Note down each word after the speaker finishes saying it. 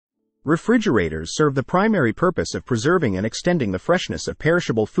Refrigerators serve the primary purpose of preserving and extending the freshness of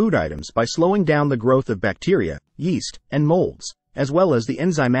perishable food items by slowing down the growth of bacteria, yeast, and molds, as well as the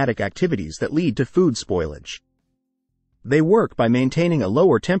enzymatic activities that lead to food spoilage. They work by maintaining a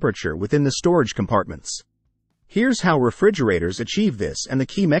lower temperature within the storage compartments. Here's how refrigerators achieve this and the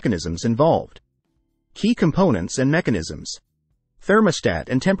key mechanisms involved. Key components and mechanisms. Thermostat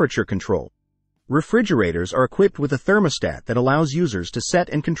and temperature control. Refrigerators are equipped with a thermostat that allows users to set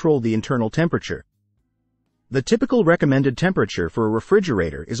and control the internal temperature. The typical recommended temperature for a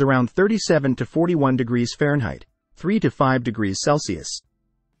refrigerator is around 37 to 41 degrees Fahrenheit, 3 to 5 degrees Celsius.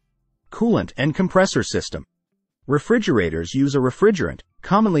 Coolant and compressor system. Refrigerators use a refrigerant,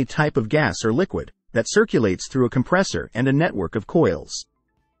 commonly type of gas or liquid, that circulates through a compressor and a network of coils.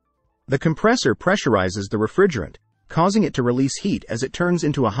 The compressor pressurizes the refrigerant, causing it to release heat as it turns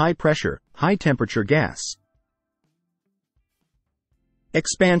into a high-pressure, high-temperature gas.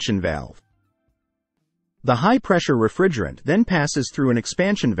 Expansion valve. The high-pressure refrigerant then passes through an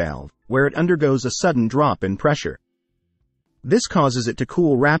expansion valve, where it undergoes a sudden drop in pressure. This causes it to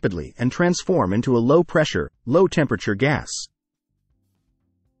cool rapidly and transform into a low-pressure, low-temperature gas.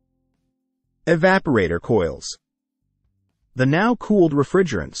 Evaporator coils. The now cooled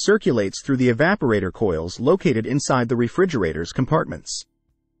refrigerant circulates through the evaporator coils located inside the refrigerator's compartments.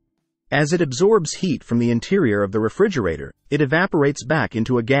 As it absorbs heat from the interior of the refrigerator, it evaporates back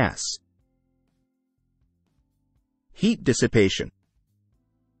into a gas. Heat dissipation.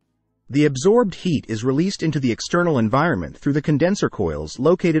 The absorbed heat is released into the external environment through the condenser coils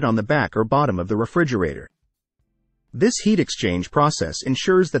located on the back or bottom of the refrigerator. This heat exchange process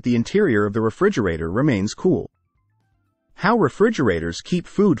ensures that the interior of the refrigerator remains cool. How refrigerators keep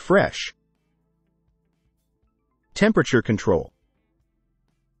food fresh. Temperature control.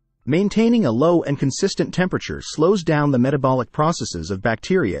 Maintaining a low and consistent temperature slows down the metabolic processes of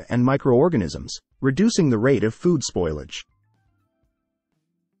bacteria and microorganisms, reducing the rate of food spoilage.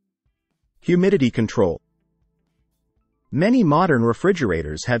 Humidity control. Many modern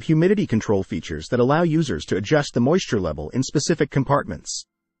refrigerators have humidity control features that allow users to adjust the moisture level in specific compartments.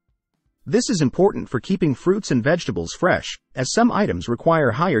 This is important for keeping fruits and vegetables fresh, as some items require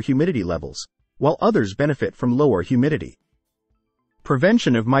higher humidity levels, while others benefit from lower humidity.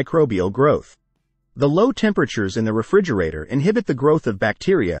 Prevention of microbial growth. The low temperatures in the refrigerator inhibit the growth of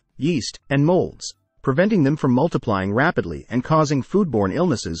bacteria, yeast, and molds, preventing them from multiplying rapidly and causing foodborne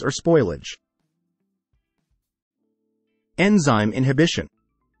illnesses or spoilage. Enzyme inhibition.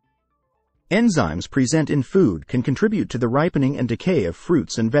 Enzymes present in food can contribute to the ripening and decay of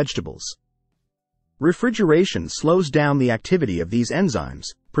fruits and vegetables. Refrigeration slows down the activity of these enzymes,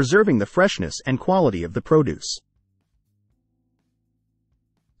 preserving the freshness and quality of the produce.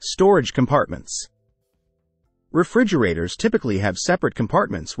 Storage compartments. Refrigerators typically have separate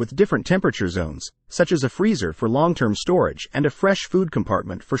compartments with different temperature zones, such as a freezer for long-term storage and a fresh food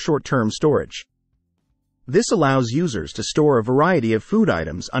compartment for short-term storage. This allows users to store a variety of food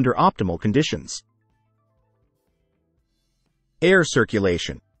items under optimal conditions. Air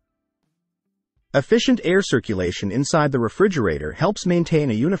circulation. Efficient air circulation inside the refrigerator helps maintain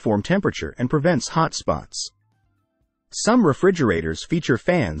a uniform temperature and prevents hot spots. Some refrigerators feature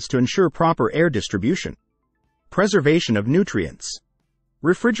fans to ensure proper air distribution. Preservation of nutrients.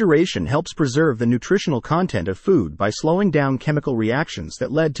 Refrigeration helps preserve the nutritional content of food by slowing down chemical reactions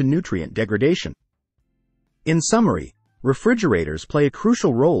that led to nutrient degradation. In summary, refrigerators play a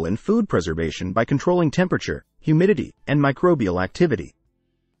crucial role in food preservation by controlling temperature, humidity, and microbial activity.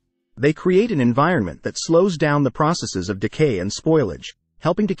 They create an environment that slows down the processes of decay and spoilage,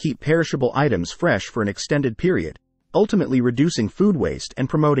 helping to keep perishable items fresh for an extended period, ultimately reducing food waste and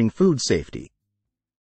promoting food safety.